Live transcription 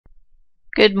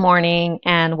Good morning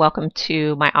and welcome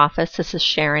to my office. This is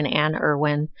Sharon Ann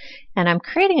Irwin, and I'm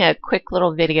creating a quick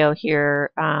little video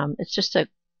here. It's just a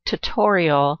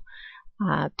tutorial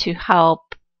to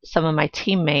help some of my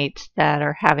teammates that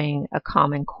are having a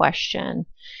common question.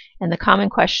 And the common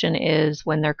question is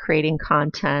when they're creating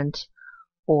content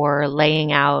or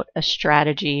laying out a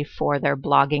strategy for their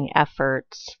blogging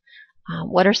efforts,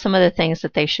 what are some of the things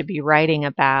that they should be writing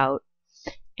about?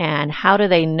 And how do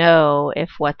they know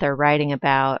if what they're writing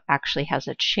about actually has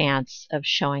a chance of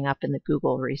showing up in the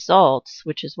Google results,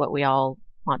 which is what we all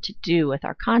want to do with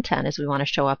our content, is we want to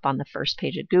show up on the first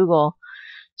page of Google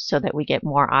so that we get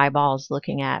more eyeballs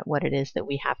looking at what it is that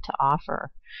we have to offer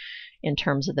in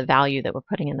terms of the value that we're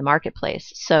putting in the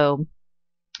marketplace. So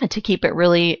to keep it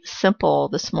really simple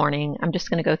this morning, I'm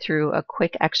just going to go through a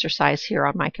quick exercise here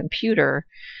on my computer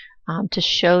to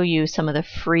show you some of the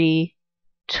free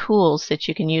tools that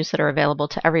you can use that are available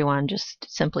to everyone just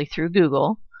simply through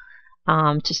Google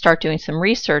to start doing some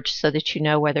research so that you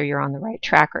know whether you're on the right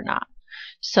track or not.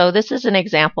 So this is an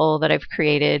example that I've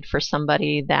created for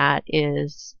somebody that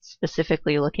is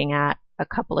specifically looking at a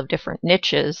couple of different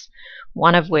niches,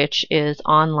 one of which is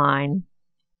online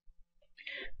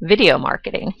video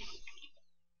marketing.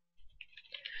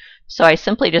 So I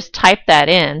simply just type that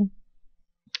in,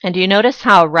 and do you notice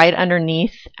how right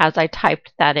underneath as I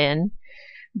typed that in,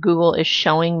 Google is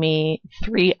showing me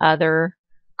 3 other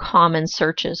common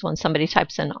searches when somebody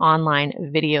types in online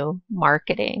video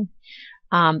marketing.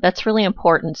 That's really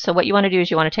important. So what you want to do is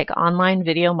you want to take online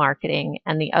video marketing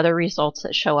and the other results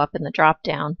that show up in the drop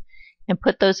down and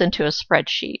put those into a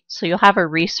spreadsheet. So you'll have a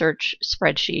research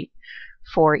spreadsheet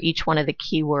for each one of the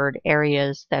keyword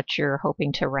areas that you're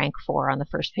hoping to rank for on the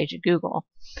first page of Google.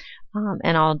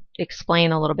 And I'll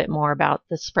explain a little bit more about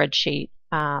the spreadsheet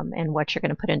and what you're going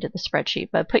to put into the spreadsheet.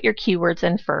 But put your keywords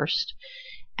in first.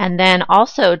 And then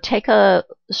also take a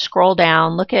scroll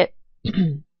down, look at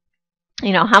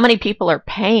how many people are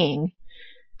paying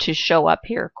to show up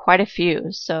here. Quite a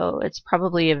few. So it's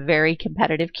probably a very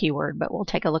competitive keyword, but we'll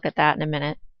take a look at that in a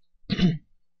minute.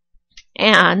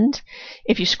 And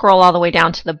if you scroll all the way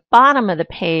down to the bottom of the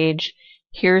page,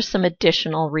 here's some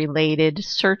additional related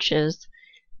searches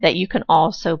that you can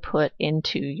also put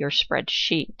into your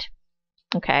spreadsheet.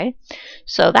 Okay,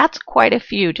 so that's quite a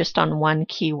few just on one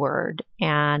keyword.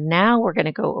 And now we're going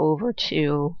to go over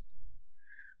to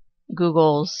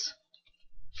Google's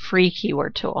free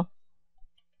keyword tool.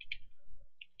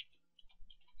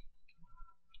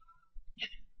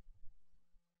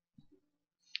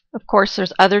 Of course,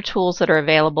 there's other tools that are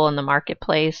available in the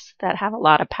marketplace that have a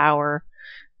lot of power,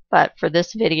 but for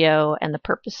this video and the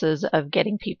purposes of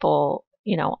getting people,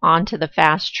 onto the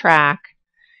fast track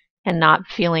and not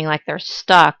feeling like they're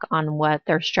stuck on what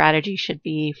their strategy should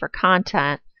be for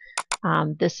content,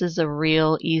 this is a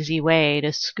real easy way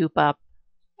to scoop up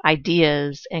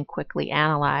ideas and quickly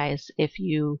analyze if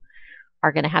you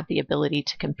are going to have the ability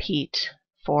to compete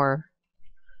for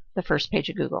the first page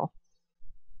of Google.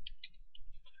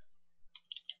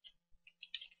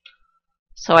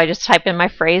 So I just type in my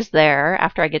phrase there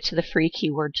after I get to the free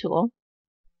keyword tool,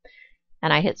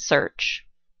 and I hit search.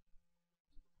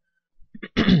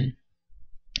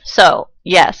 So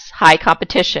yes, high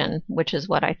competition, which is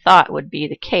what I thought would be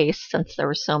the case since there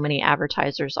were so many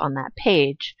advertisers on that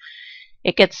page.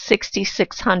 It gets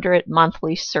 6,600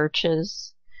 monthly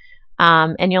searches.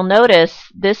 And you'll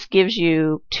notice this gives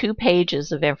you 2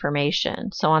 pages of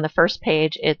information. So on the first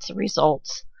page, it's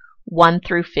results 1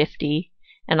 through 50.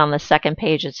 And on the second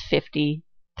page, it's 50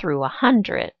 through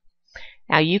 100.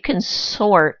 Now you can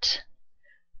sort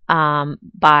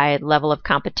by level of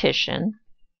competition.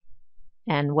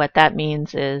 And what that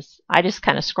means is I just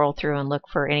kind of scroll through and look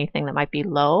for anything that might be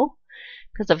low.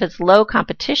 Because if it's low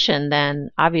competition,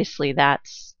 then obviously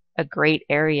that's a great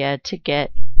area to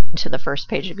get to the first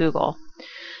page of Google.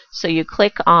 So you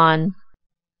click on,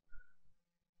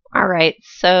 all right,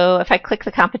 so if I click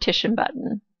the competition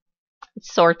button, it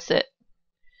sorts it.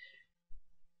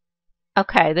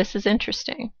 Okay, this is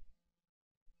interesting.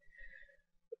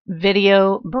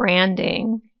 Video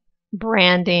branding,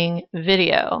 branding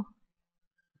video.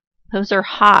 Those are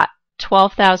hot,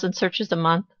 12,000 searches a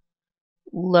month,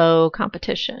 low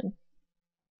competition.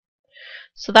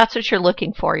 So that's what you're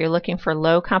looking for. You're looking for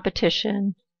low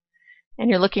competition, and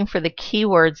you're looking for the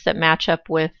keywords that match up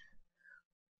with,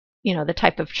 the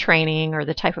type of training or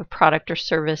the type of product or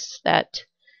service that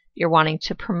you're wanting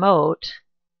to promote.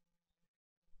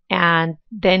 And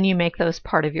then you make those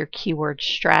part of your keyword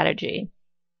strategy.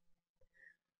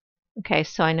 Okay,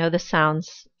 so I know this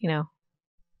sounds,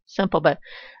 simple, but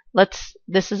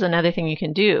this is another thing you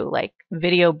can do, like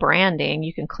video branding.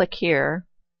 You can click here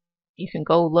You can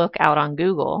go look out on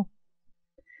Google.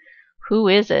 Who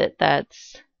is it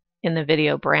that's in the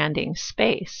video branding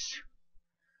space?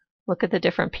 Look at the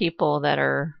different people that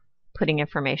are putting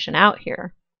information out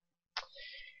here.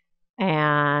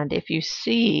 And if you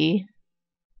see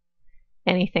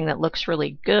anything that looks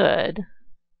really good,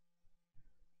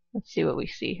 let's see what we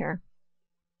see here.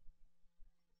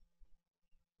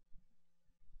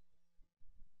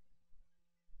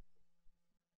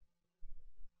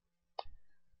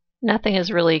 Nothing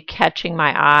is really catching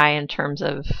my eye in terms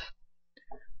of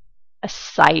a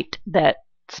site that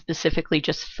specifically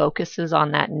just focuses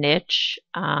on that niche,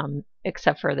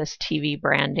 except for this TV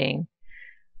branding.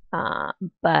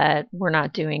 But we're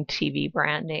not doing TV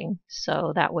branding,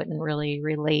 so that wouldn't really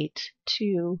relate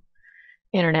to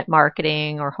internet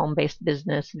marketing or home-based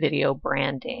business video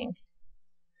branding.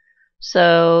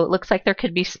 So it looks like there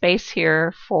could be space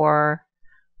here for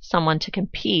someone to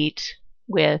compete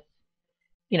with,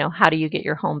 how do you get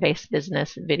your home-based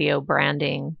business video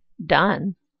branding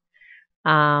done?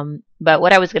 But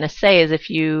what I was going to say is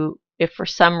if for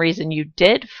some reason you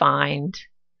did find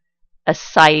a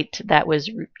site that was,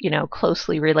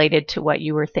 closely related to what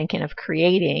you were thinking of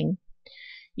creating,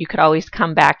 you could always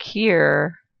come back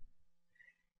here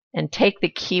and take the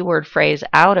keyword phrase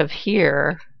out of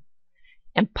here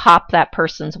and pop that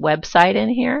person's website in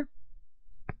here.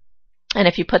 And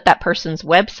if you put that person's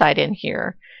website in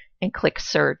here and click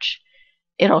search,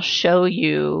 it'll show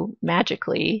you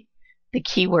magically the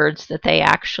keywords that they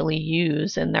actually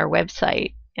use in their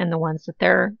website and the ones that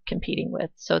they're competing with.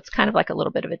 So it's kind of like a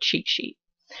little bit of a cheat sheet.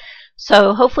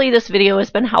 So hopefully this video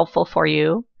has been helpful for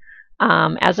you.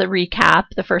 As a recap,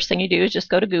 the first thing you do is just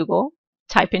go to Google,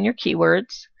 type in your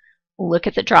keywords, look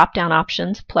at the drop-down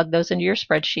options, plug those into your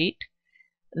spreadsheet.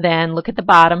 Then look at the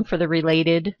bottom for the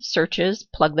related searches,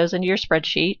 plug those into your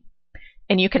spreadsheet.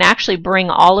 And you can actually bring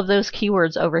all of those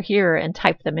keywords over here and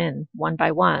type them in one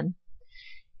by one.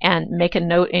 And make a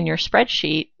note in your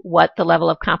spreadsheet what the level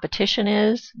of competition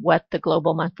is, what the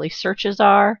global monthly searches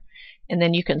are, and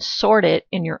then you can sort it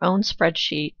in your own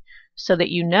spreadsheet so that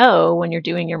you know when you're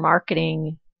doing your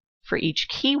marketing for each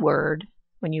keyword,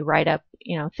 when you write up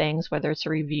things, whether it's a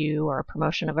review or a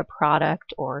promotion of a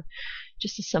product or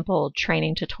just a simple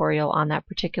training tutorial on that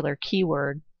particular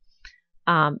keyword,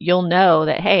 you'll know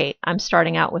that, hey, I'm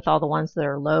starting out with all the ones that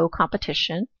are low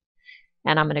competition,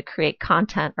 and I'm going to create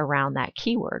content around that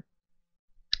keyword.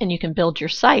 And you can build your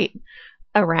site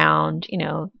around,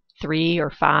 3 or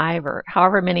 5 or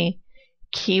however many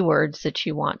keywords that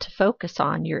you want to focus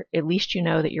on. At least you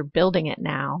know that you're building it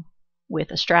now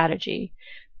with a strategy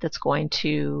that's going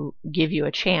to give you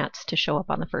a chance to show up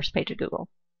on the first page of Google.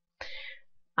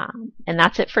 And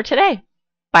that's it for today.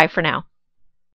 Bye for now.